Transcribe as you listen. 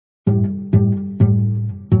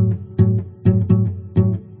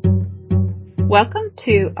Welcome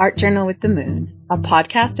to Art Journal with the Moon, a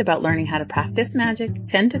podcast about learning how to practice magic,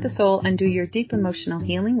 tend to the soul, and do your deep emotional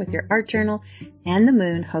healing with your art journal and the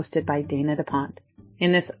moon, hosted by Dana DuPont.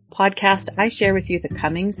 In this podcast, I share with you the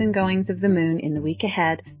comings and goings of the moon in the week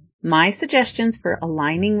ahead, my suggestions for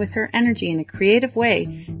aligning with her energy in a creative way,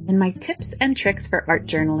 and my tips and tricks for art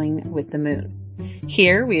journaling with the moon.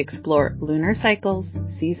 Here we explore lunar cycles,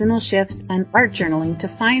 seasonal shifts, and art journaling to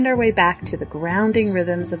find our way back to the grounding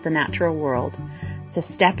rhythms of the natural world, to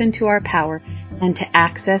step into our power, and to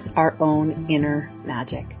access our own inner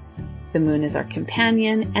magic. The moon is our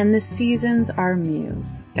companion, and the seasons our muse,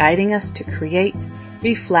 guiding us to create,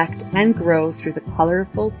 reflect, and grow through the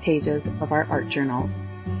colorful pages of our art journals.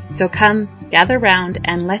 So come, gather round,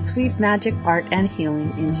 and let's weave magic, art, and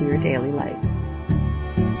healing into your daily life.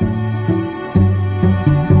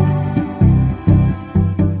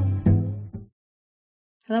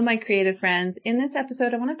 Hello, my creative friends. In this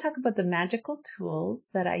episode, I want to talk about the magical tools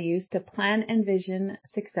that I use to plan and vision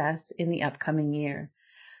success in the upcoming year.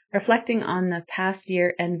 Reflecting on the past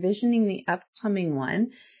year and visioning the upcoming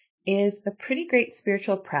one is a pretty great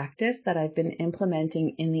spiritual practice that I've been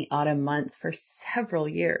implementing in the autumn months for several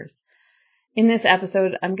years. In this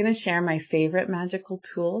episode, I'm going to share my favorite magical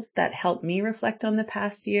tools that help me reflect on the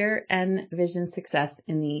past year and vision success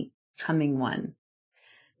in the coming one.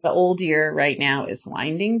 The old year right now is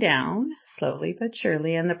winding down slowly but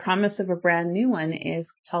surely, and the promise of a brand new one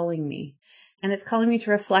is calling me. And it's calling me to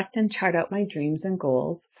reflect and chart out my dreams and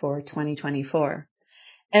goals for 2024.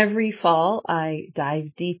 Every fall, I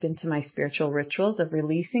dive deep into my spiritual rituals of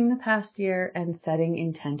releasing the past year and setting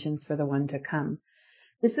intentions for the one to come.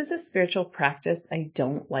 This is a spiritual practice I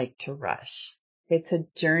don't like to rush. It's a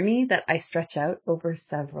journey that I stretch out over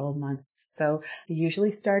several months. So I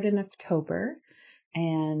usually start in October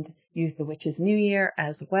and use the Witch's New Year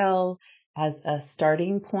as well as a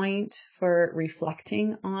starting point for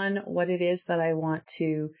reflecting on what it is that I want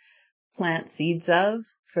to plant seeds of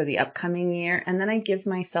for the upcoming year. And then I give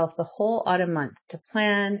myself the whole autumn months to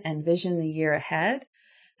plan and vision the year ahead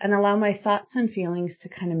and allow my thoughts and feelings to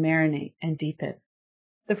kind of marinate and deepen.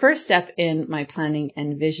 The first step in my planning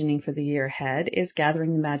and visioning for the year ahead is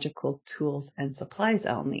gathering the magical tools and supplies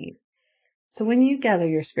I'll need. So when you gather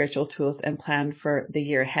your spiritual tools and plan for the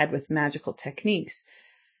year ahead with magical techniques,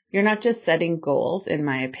 you're not just setting goals, in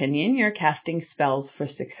my opinion, you're casting spells for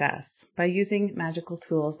success by using magical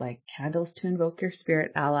tools like candles to invoke your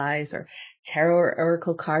spirit allies, or tarot or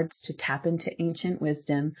oracle cards to tap into ancient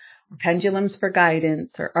wisdom, or pendulums for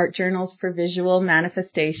guidance, or art journals for visual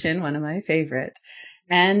manifestation, one of my favorite,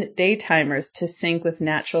 and day timers to sync with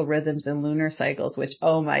natural rhythms and lunar cycles, which,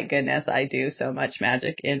 oh my goodness, I do so much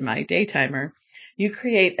magic in my day timer. You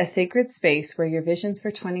create a sacred space where your visions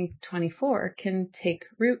for 2024 can take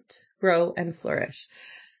root, grow, and flourish.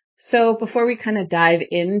 So before we kind of dive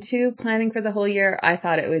into planning for the whole year, I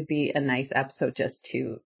thought it would be a nice episode just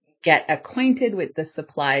to get acquainted with the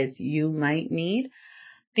supplies you might need.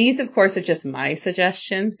 These, of course, are just my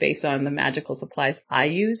suggestions based on the magical supplies I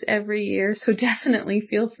use every year. So definitely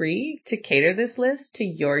feel free to cater this list to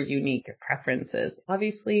your unique preferences.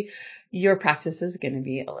 Obviously, your practice is going to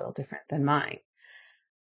be a little different than mine.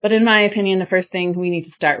 But in my opinion, the first thing we need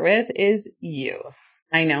to start with is you.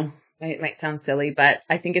 I know it might sound silly, but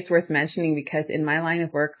I think it's worth mentioning because in my line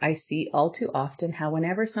of work, I see all too often how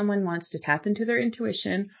whenever someone wants to tap into their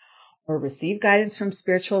intuition or receive guidance from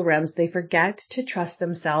spiritual realms, they forget to trust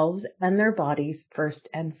themselves and their bodies first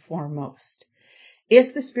and foremost.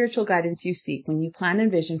 If the spiritual guidance you seek when you plan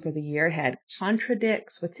and vision for the year ahead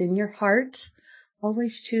contradicts what's in your heart,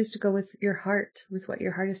 always choose to go with your heart, with what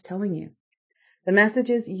your heart is telling you. The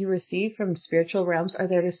messages you receive from spiritual realms are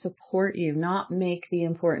there to support you, not make the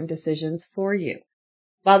important decisions for you.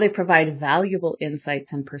 While they provide valuable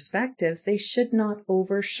insights and perspectives, they should not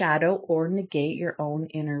overshadow or negate your own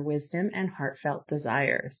inner wisdom and heartfelt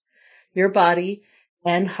desires. Your body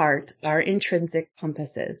and heart are intrinsic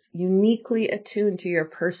compasses, uniquely attuned to your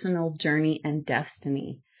personal journey and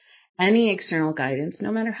destiny. Any external guidance,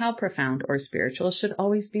 no matter how profound or spiritual, should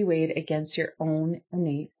always be weighed against your own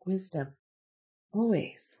innate wisdom.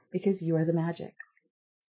 Always, because you are the magic.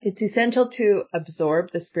 It's essential to absorb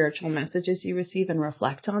the spiritual messages you receive and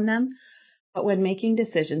reflect on them. But when making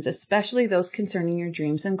decisions, especially those concerning your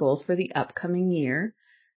dreams and goals for the upcoming year,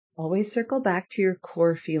 always circle back to your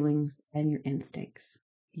core feelings and your instincts.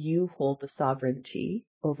 You hold the sovereignty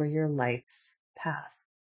over your life's path.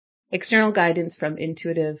 External guidance from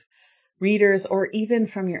intuitive readers or even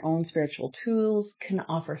from your own spiritual tools can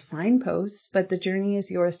offer signposts, but the journey is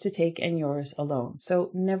yours to take and yours alone. So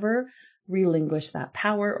never relinquish that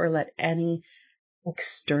power or let any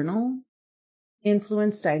external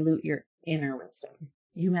influence dilute your inner wisdom.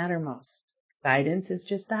 You matter most. Guidance is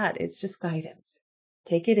just that. It's just guidance.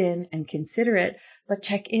 Take it in and consider it, but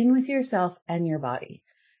check in with yourself and your body.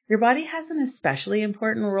 Your body has an especially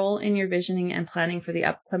important role in your visioning and planning for the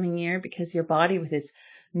upcoming year because your body, with its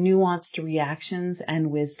nuanced reactions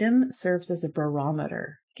and wisdom, serves as a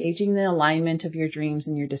barometer, gauging the alignment of your dreams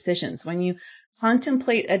and your decisions. When you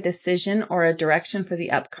contemplate a decision or a direction for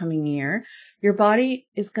the upcoming year, your body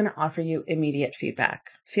is going to offer you immediate feedback.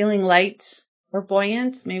 Feeling light or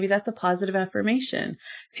buoyant, maybe that's a positive affirmation.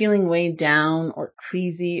 Feeling weighed down or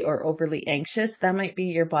queasy or overly anxious, that might be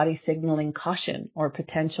your body signaling caution or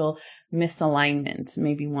potential misalignment,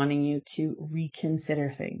 maybe wanting you to reconsider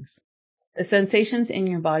things. The sensations in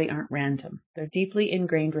your body aren't random. They're deeply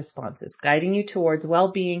ingrained responses, guiding you towards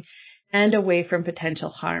well-being and away from potential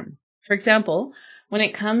harm. For example, when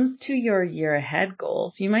it comes to your year ahead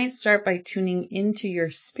goals, you might start by tuning into your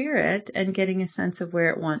spirit and getting a sense of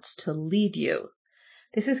where it wants to lead you.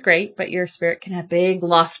 This is great, but your spirit can have big,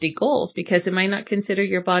 lofty goals because it might not consider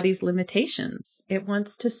your body's limitations. It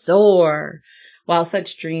wants to soar. While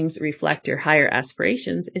such dreams reflect your higher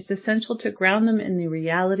aspirations, it's essential to ground them in the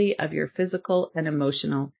reality of your physical and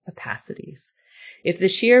emotional capacities. If the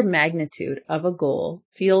sheer magnitude of a goal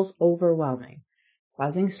feels overwhelming,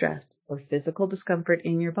 causing stress or physical discomfort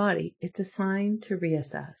in your body, it's a sign to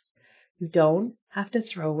reassess. You don't have to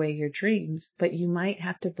throw away your dreams, but you might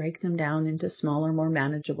have to break them down into smaller, more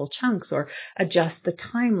manageable chunks or adjust the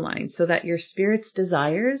timeline so that your spirit's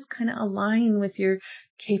desires kind of align with your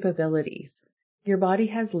capabilities. Your body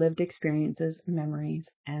has lived experiences, memories,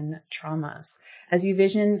 and traumas. As you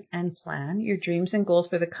vision and plan, your dreams and goals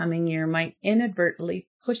for the coming year might inadvertently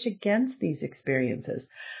push against these experiences,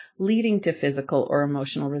 leading to physical or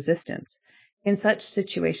emotional resistance. In such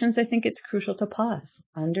situations, I think it's crucial to pause,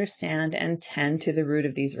 understand, and tend to the root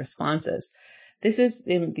of these responses. This is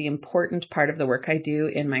the important part of the work I do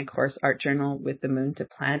in my course, Art Journal with the Moon, to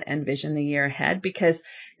plan and vision the year ahead, because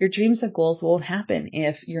your dreams and goals won't happen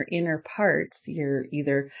if your inner parts,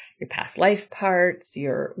 either your past life parts,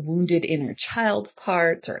 your wounded inner child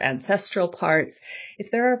parts, or ancestral parts, if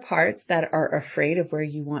there are parts that are afraid of where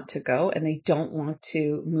you want to go and they don't want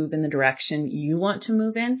to move in the direction you want to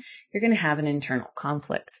move in, you're going to have an internal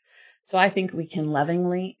conflict. So I think we can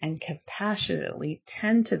lovingly and compassionately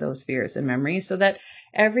tend to those fears and memories so that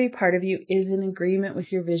every part of you is in agreement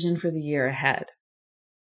with your vision for the year ahead.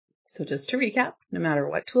 So just to recap, no matter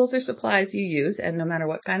what tools or supplies you use and no matter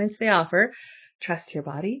what guidance they offer, trust your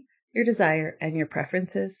body, your desire, and your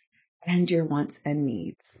preferences, and your wants and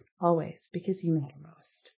needs, always, because you matter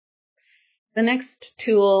most. The next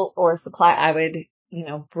tool or supply I would,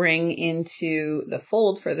 bring into the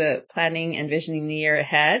fold for the planning and visioning the year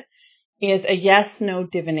ahead is a yes-no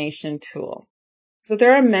divination tool. So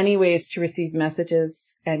there are many ways to receive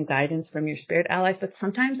messages and guidance from your spirit allies, but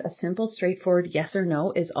sometimes a simple, straightforward yes or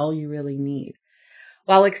no is all you really need.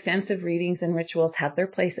 While extensive readings and rituals have their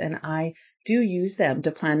place, and I do use them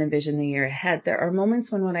to plan and vision the year ahead, there are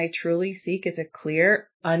moments when what I truly seek is a clear,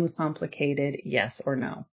 uncomplicated yes or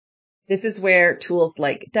no. This is where tools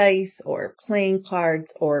like dice or playing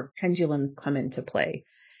cards or pendulums come into play.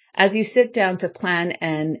 As you sit down to plan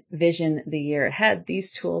and vision the year ahead,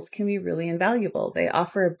 these tools can be really invaluable. They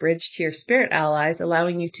offer a bridge to your spirit allies,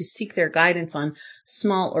 allowing you to seek their guidance on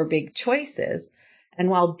small or big choices. And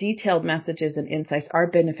while detailed messages and insights are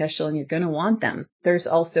beneficial and you're going to want them, there's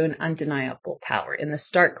also an undeniable power in the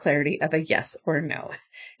stark clarity of a yes or no.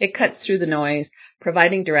 It cuts through the noise,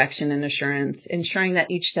 providing direction and assurance, ensuring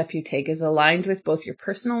that each step you take is aligned with both your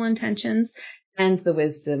personal intentions and the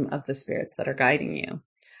wisdom of the spirits that are guiding you.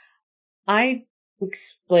 I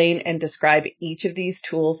explain and describe each of these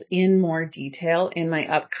tools in more detail in my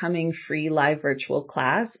upcoming free live virtual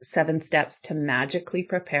class, 7 Steps to Magically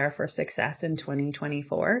Prepare for Success in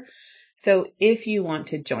 2024. So if you want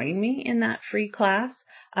to join me in that free class,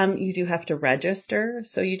 you do have to register.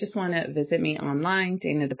 So you just want to visit me online,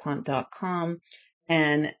 danadupont.com,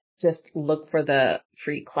 and just look for the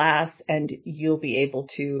free class and you'll be able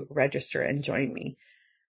to register and join me.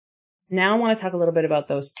 Now I want to talk a little bit about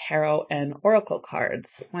those tarot and oracle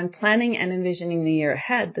cards. When planning and envisioning the year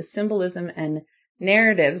ahead, the symbolism and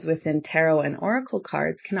narratives within tarot and oracle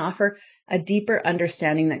cards can offer a deeper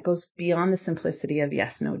understanding that goes beyond the simplicity of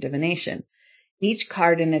yes-no divination. Each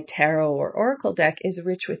card in a tarot or oracle deck is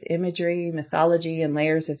rich with imagery, mythology, and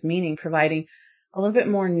layers of meaning, providing a little bit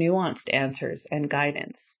more nuanced answers and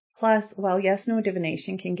guidance. Plus, while yes-no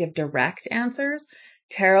divination can give direct answers,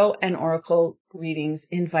 tarot and oracle readings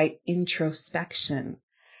invite introspection,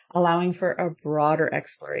 allowing for a broader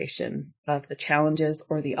exploration of the challenges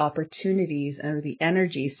or the opportunities or the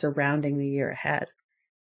energy surrounding the year ahead.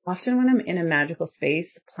 Often when I'm in a magical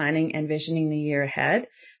space, planning and visioning the year ahead,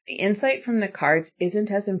 the insight from the cards isn't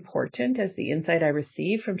as important as the insight I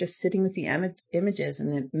receive from just sitting with the images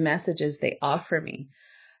and the messages they offer me.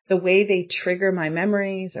 The way they trigger my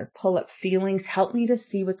memories or pull up feelings help me to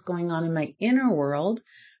see what's going on in my inner world,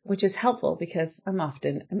 which is helpful because I'm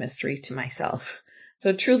often a mystery to myself.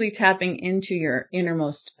 So truly tapping into your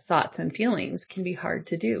innermost thoughts and feelings can be hard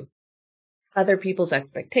to do. Other people's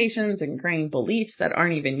expectations, ingrained beliefs that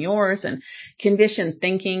aren't even yours, and conditioned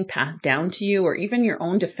thinking passed down to you, or even your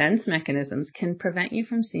own defense mechanisms can prevent you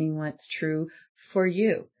from seeing what's true for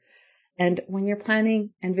you. And when you're planning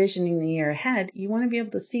and visioning the year ahead, you want to be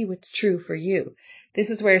able to see what's true for you. This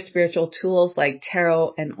is where spiritual tools like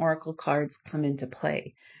tarot and oracle cards come into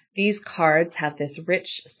play. These cards have this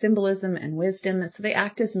rich symbolism and wisdom, so they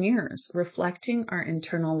act as mirrors, reflecting our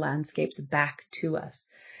internal landscapes back to us.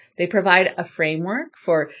 They provide a framework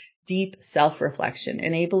for deep self-reflection,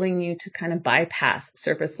 enabling you to kind of bypass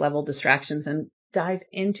surface level distractions and dive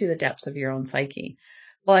into the depths of your own psyche.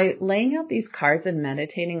 By laying out these cards and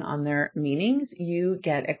meditating on their meanings, you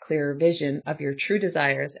get a clearer vision of your true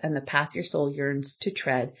desires and the path your soul yearns to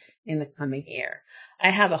tread in the coming year. I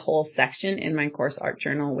have a whole section in my course Art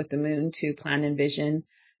Journal with the Moon to plan and vision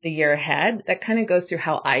the year ahead that kind of goes through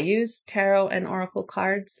how I use tarot and oracle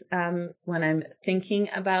cards when I'm thinking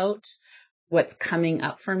about what's coming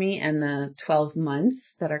up for me and the 12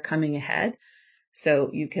 months that are coming ahead. So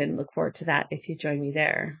you can look forward to that if you join me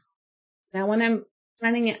there. Now, when I'm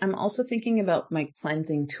planning it, I'm also thinking about my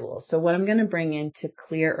cleansing tools. So what I'm going to bring in to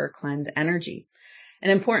clear or cleanse energy. An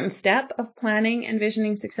important step of planning and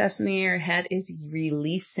visioning success in the year ahead is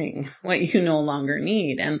releasing what you no longer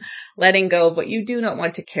need and letting go of what you do not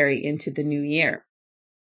want to carry into the new year.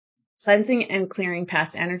 Cleansing and clearing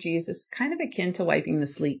past energies is kind of akin to wiping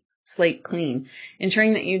the slate clean,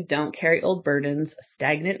 ensuring that you don't carry old burdens,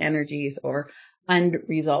 stagnant energies, or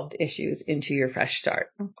unresolved issues into your fresh start.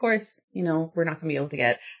 Of course, we're not going to be able to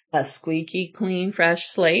get a squeaky clean, fresh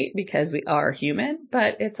slate because we are human,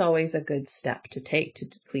 but it's always a good step to take to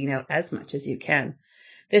clean out as much as you can.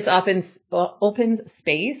 This opens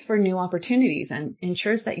space for new opportunities and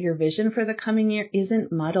ensures that your vision for the coming year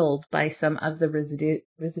isn't muddled by some of the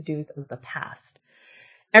residues of the past.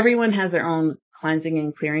 Everyone has their own cleansing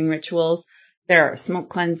and clearing rituals. There are smoke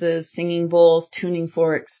cleanses, singing bowls, tuning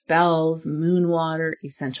forks, bells, moon water,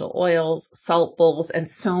 essential oils, salt bowls, and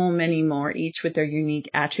so many more, each with their unique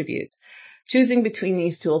attributes. Choosing between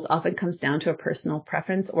these tools often comes down to a personal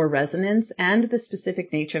preference or resonance and the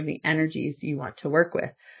specific nature of the energies you want to work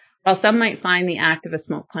with. While some might find the act of a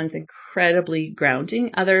smoke cleanse incredibly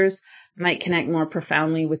grounding, others might connect more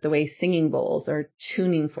profoundly with the way singing bowls or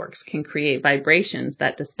tuning forks can create vibrations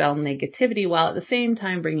that dispel negativity while at the same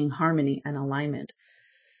time bringing harmony and alignment.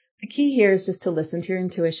 The key here is just to listen to your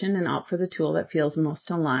intuition and opt for the tool that feels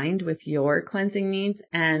most aligned with your cleansing needs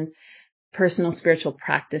and personal spiritual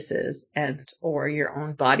practices and or your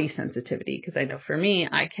own body sensitivity. Because I know for me,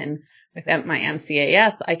 with my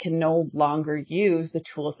MCAS, I can no longer use the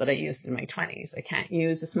tools that I used in my 20s. I can't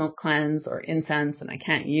use a smoke cleanse or incense, and I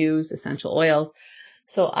can't use essential oils.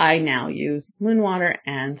 So I now use moon water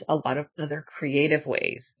and a lot of other creative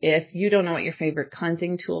ways. If you don't know what your favorite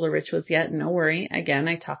cleansing tool or ritual is yet, no worry. Again,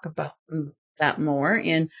 I talk about that more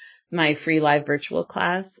in my free live virtual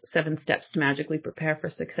class, 7 Steps to Magically Prepare for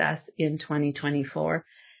Success in 2024.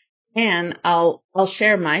 And I'll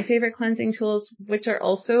share my favorite cleansing tools, which are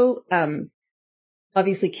also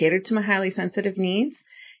obviously catered to my highly sensitive needs.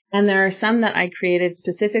 And there are some that I created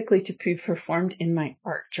specifically to be performed in my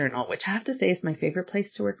art journal, which I have to say is my favorite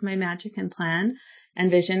place to work my magic and plan and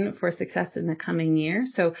vision for success in the coming year.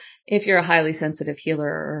 So if you're a highly sensitive healer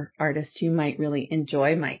or artist, you might really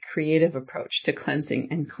enjoy my creative approach to cleansing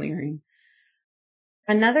and clearing.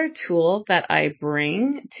 Another tool that I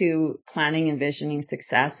bring to planning and visioning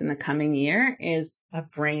success in the coming year is a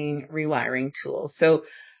brain rewiring tool. So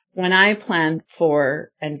when I plan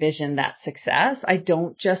for and vision that success, I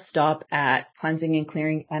don't just stop at cleansing and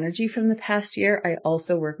clearing energy from the past year. I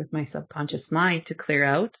also work with my subconscious mind to clear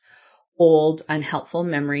out old, unhelpful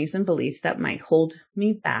memories and beliefs that might hold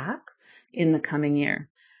me back in the coming year.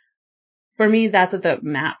 For me, that's what the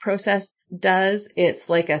MAP process does. It's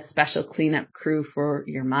like a special cleanup crew for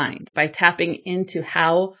your mind. By tapping into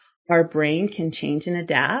how our brain can change and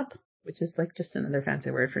adapt, which is like just another fancy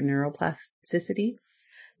word for neuroplasticity,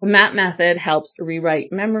 the MAP method helps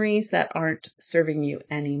rewrite memories that aren't serving you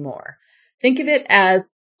anymore. Think of it as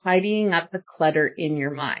tidying up the clutter in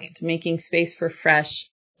your mind, making space for fresh,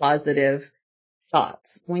 positive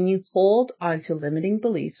thoughts. When you hold on to limiting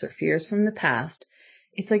beliefs or fears from the past,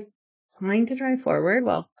 it's like trying to drive forward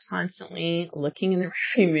while constantly looking in the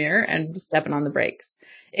rearview mirror and stepping on the brakes.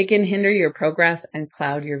 It can hinder your progress and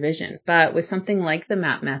cloud your vision. But with something like the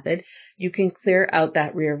MAP method, you can clear out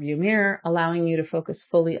that rearview mirror, allowing you to focus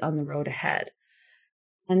fully on the road ahead.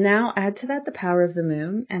 And now add to that the power of the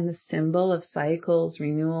moon and the symbol of cycles,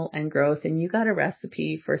 renewal, and growth, and you got a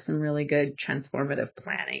recipe for some really good transformative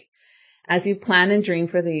planning. As you plan and dream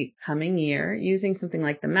for the coming year, using something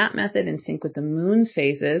like the MAP method in sync with the moon's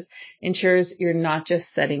phases ensures you're not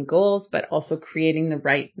just setting goals, but also creating the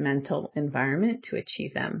right mental environment to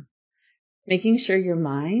achieve them. Making sure your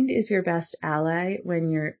mind is your best ally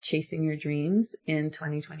when you're chasing your dreams in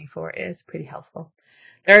 2024 is pretty helpful.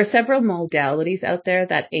 There are several modalities out there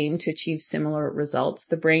that aim to achieve similar results.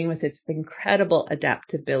 The brain, with its incredible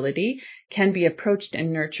adaptability, can be approached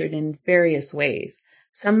and nurtured in various ways.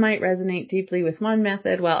 Some might resonate deeply with one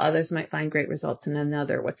method, while others might find great results in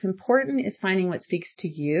another. What's important is finding what speaks to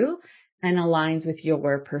you and aligns with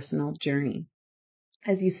your personal journey.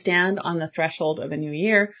 As you stand on the threshold of a new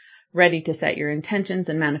year, ready to set your intentions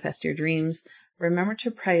and manifest your dreams, remember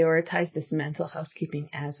to prioritize this mental housekeeping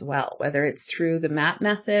as well, whether it's through the MAP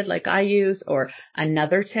method like I use or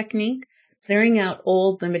another technique. Clearing out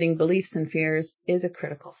old limiting beliefs and fears is a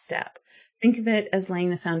critical step. Think of it as laying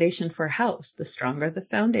the foundation for a house. The stronger the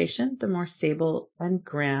foundation, the more stable and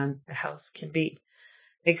grand the house can be.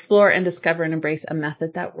 Explore and discover and embrace a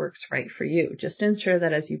method that works right for you. Just ensure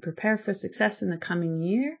that as you prepare for success in the coming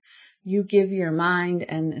year, you give your mind,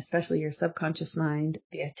 and especially your subconscious mind,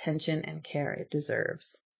 the attention and care it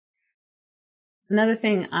deserves. Another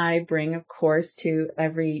thing I bring, of course, to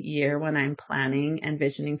every year when I'm planning and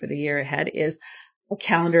visioning for the year ahead is a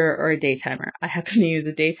calendar or a day timer. I happen to use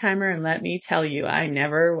a day timer, and let me tell you, I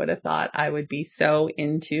never would have thought I would be so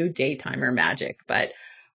into day timer magic, but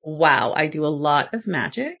wow, I do a lot of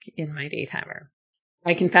magic in my day timer.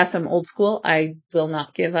 I confess I'm old school. I will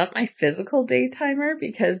not give up my physical day timer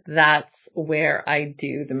because that's where I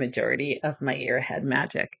do the majority of my year ahead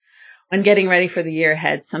magic. When getting ready for the year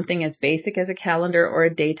ahead, something as basic as a calendar or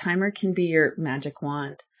a day timer can be your magic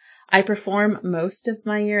wand. I perform most of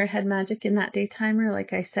my year ahead magic in that day timer.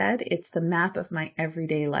 Like I said, it's the map of my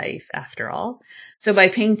everyday life after all. So by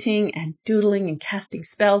painting and doodling and casting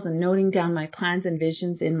spells and noting down my plans and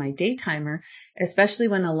visions in my day timer, especially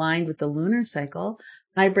when aligned with the lunar cycle,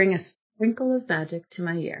 I bring a sprinkle of magic to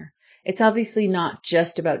my year. It's obviously not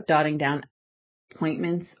just about dotting down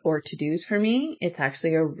appointments or to-dos for me. It's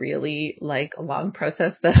actually a really long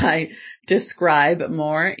process that I describe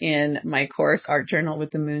more in my course, Art Journal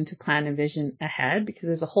with the Moon to Plan and Vision Ahead, because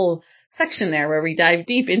there's a whole section there where we dive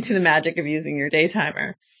deep into the magic of using your day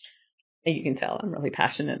timer. And you can tell I'm really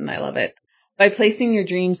passionate and I love it. By placing your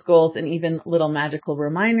dreams, goals, and even little magical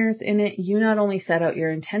reminders in it, you not only set out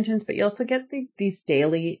your intentions, but you also get these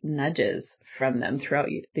daily nudges from them throughout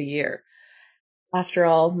the year. After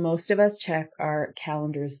all, most of us check our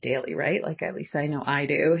calendars daily, right? Like at least I know I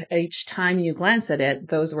do. Each time you glance at it,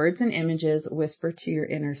 those words and images whisper to your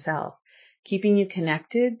inner self, keeping you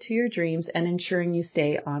connected to your dreams and ensuring you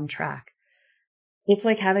stay on track. It's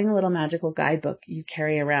like having a little magical guidebook you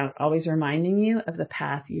carry around, always reminding you of the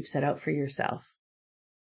path you've set out for yourself.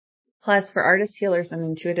 Plus, for artists, healers, and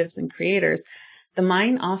intuitives and creators, the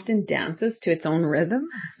mind often dances to its own rhythm.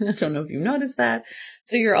 I don't know if you've noticed that.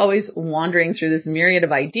 So you're always wandering through this myriad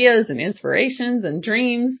of ideas and inspirations and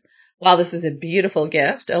dreams. While this is a beautiful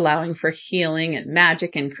gift, allowing for healing and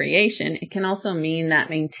magic and creation, it can also mean that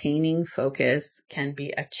maintaining focus can be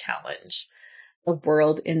a challenge. The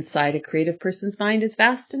world inside a creative person's mind is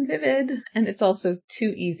vast and vivid, and it's also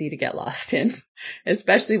too easy to get lost in,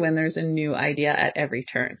 especially when there's a new idea at every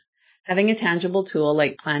turn. Having a tangible tool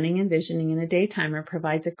like planning and visioning in a day timer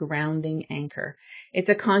provides a grounding anchor. It's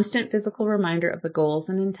a constant physical reminder of the goals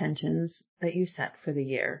and intentions that you set for the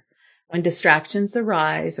year. When distractions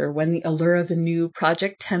arise or when the allure of a new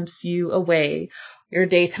project tempts you away, your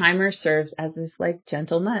day timer serves as this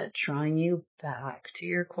gentle nudge, drawing you back to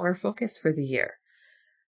your core focus for the year.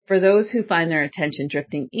 For those who find their attention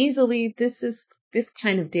drifting easily, this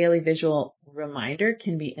kind of daily visual reminder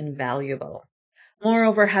can be invaluable.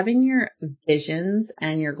 Moreover, having your visions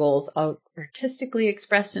and your goals artistically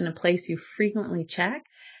expressed in a place you frequently check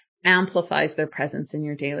amplifies their presence in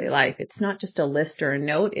your daily life. It's not just a list or a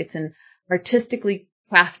note. It's an artistically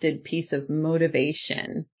crafted piece of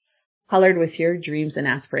motivation colored with your dreams and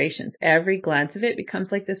aspirations. Every glance of it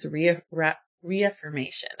becomes like this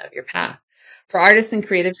reaffirmation of your path. For artists and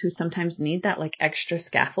creatives who sometimes need that extra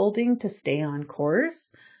scaffolding to stay on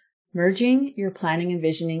course, merging your planning and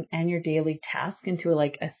visioning and your daily task into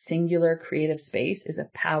a singular creative space is a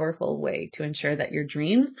powerful way to ensure that your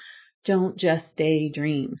dreams don't just stay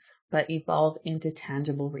dreams, but evolve into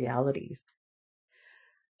tangible realities.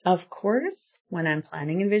 Of course, when I'm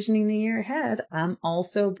planning and visioning the year ahead, I'm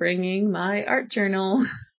also bringing my art journal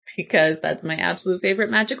because that's my absolute favorite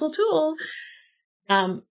magical tool.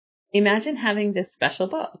 Imagine having this special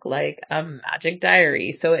book, like a magic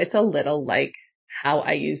diary. So it's a little like how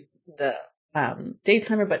I use the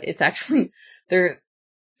Daytimer, but it's actually, they're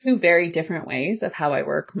two very different ways of how I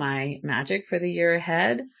work my magic for the year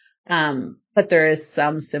ahead. But there is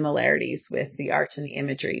some similarities with the art and the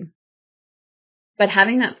imagery. But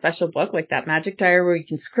having that special book, like that magic diary where you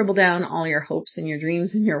can scribble down all your hopes and your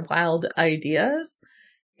dreams and your wild ideas,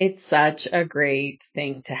 it's such a great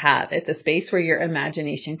thing to have. It's a space where your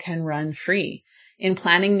imagination can run free. In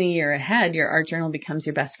planning the year ahead, your art journal becomes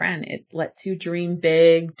your best friend. It lets you dream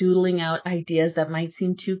big, doodling out ideas that might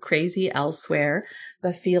seem too crazy elsewhere,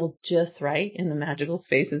 but feel just right in the magical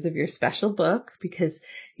spaces of your special book because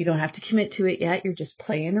you don't have to commit to it yet. You're just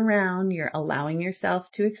playing around. You're allowing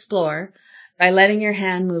yourself to explore. By letting your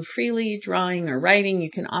hand move freely, drawing or writing,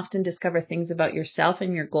 you can often discover things about yourself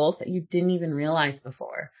and your goals that you didn't even realize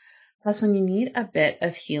before. Plus, when you need a bit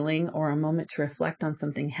of healing or a moment to reflect on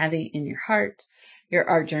something heavy in your heart, your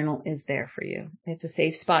art journal is there for you. It's a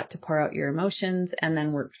safe spot to pour out your emotions and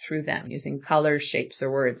then work through them using colors, shapes,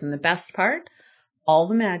 or words. And the best part, all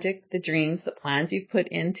the magic, the dreams, the plans you've put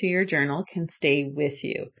into your journal can stay with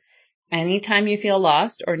you. Anytime you feel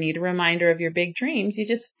lost or need a reminder of your big dreams, you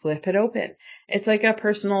just flip it open. It's like a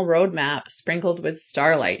personal roadmap sprinkled with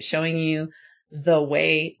starlight, showing you the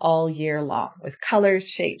way all year long with colors,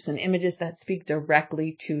 shapes, and images that speak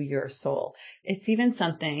directly to your soul. It's even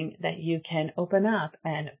something that you can open up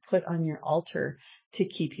and put on your altar to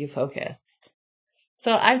keep you focused.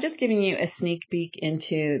 So I've just given you a sneak peek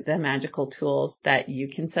into the magical tools that you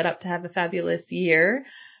can set up to have a fabulous year.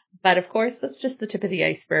 But of course, that's just the tip of the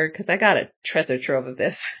iceberg because I got a treasure trove of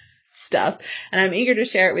this stuff and I'm eager to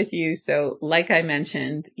share it with you. So like I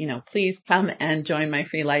mentioned, please come and join my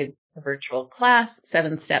free live virtual class,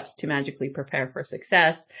 7 Steps to Magically Prepare for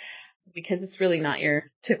Success, because it's really not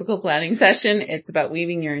your typical planning session. It's about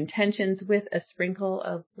weaving your intentions with a sprinkle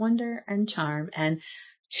of wonder and charm and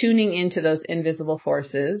tuning into those invisible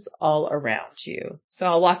forces all around you. So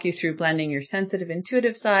I'll walk you through blending your sensitive,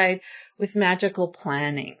 intuitive side with magical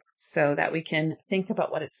planning so that we can think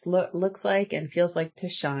about what it looks like and feels like to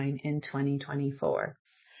shine in 2024.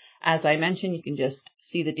 As I mentioned, you can just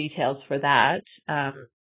see the details for that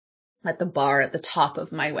at the bar at the top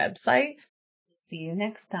of my website. See you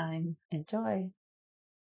next time. Enjoy.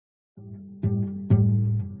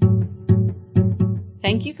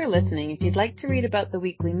 Thank you for listening. If you'd like to read about the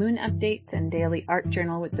weekly moon updates and daily art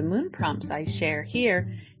journal with the moon prompts I share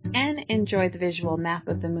here, and enjoy the visual map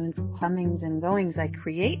of the moon's comings and goings I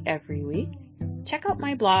create every week, check out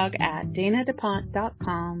my blog at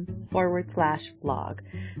danadapont.com/blog.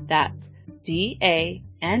 That's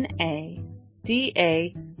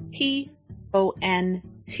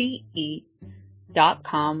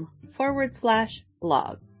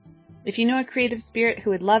DANADAPONTE.com/blog. If you know a creative spirit who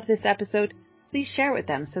would love this episode, please share with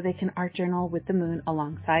them so they can art journal with the moon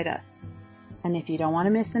alongside us. And if you don't want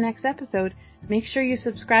to miss the next episode, make sure you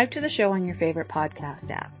subscribe to the show on your favorite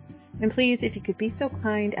podcast app. And please, if you could be so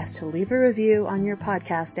kind as to leave a review on your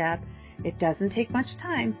podcast app. It doesn't take much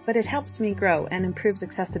time, but it helps me grow and improves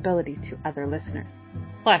accessibility to other listeners.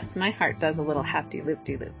 Plus, my heart does a little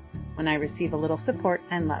happy-loop-de-loop when I receive a little support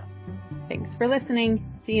and love. Thanks for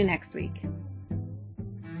listening. See you next week.